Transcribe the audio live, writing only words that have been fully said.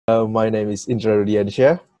My name is Indra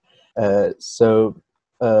Rudiansyah. So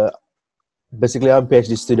basically, I'm a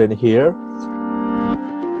PhD student here.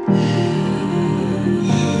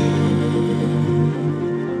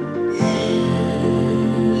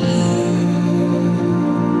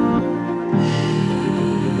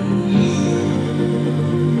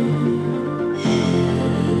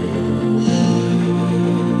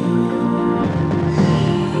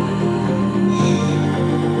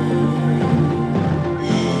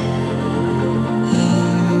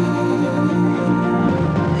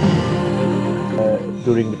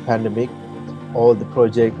 During the pandemic, all the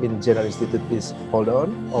project in General Institute is hold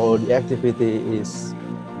on, all the activity is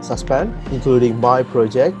suspend, including my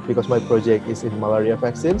project, because my project is in malaria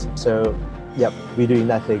vaccines. So yeah, we're doing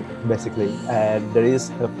nothing basically, and there is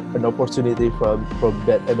an opportunity from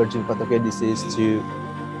that emerging pathogen disease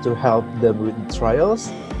to help them with the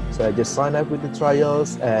trials. So I just signed up with the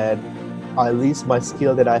trials and I list my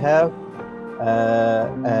skill that I have,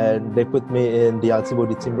 and they put me in the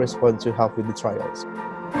antibody team response to help with the trials.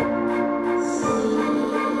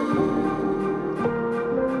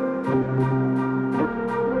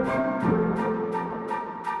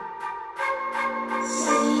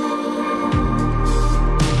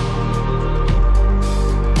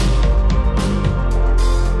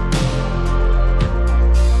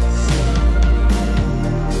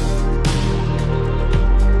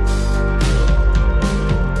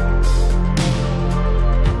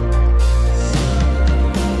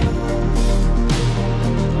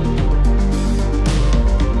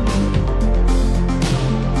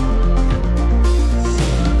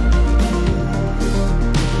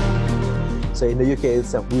 So in the UK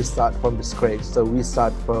itself, we start from the scratch. So we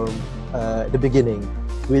start from the beginning.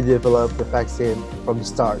 We develop the vaccine from the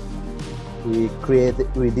start. We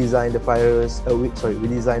design the virus. We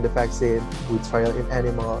design the vaccine. We trial in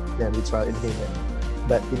animal, then we trial in human.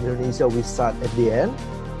 But in Indonesia, we start at the end.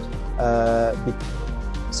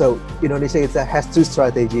 So Indonesia itself has two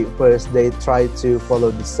strategies. First, they try to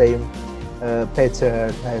follow the same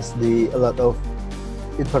pattern as a lot of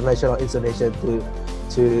international institutions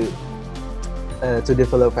to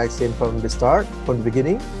develop vaccine from the start, from the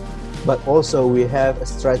beginning. But also we have a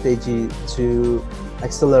strategy to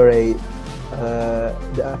accelerate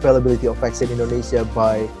the availability of vaccine in Indonesia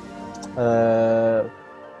by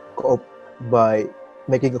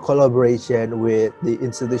making a collaboration with the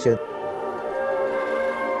institution.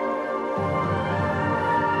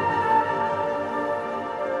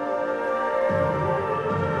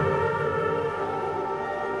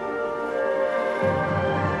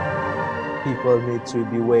 People need to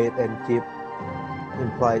be wait and keep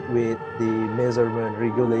implied with the measurement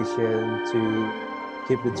regulation to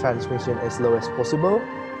keep the transmission as low as possible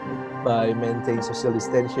by maintaining social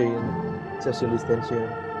distancing,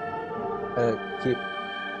 keep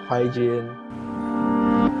hygiene.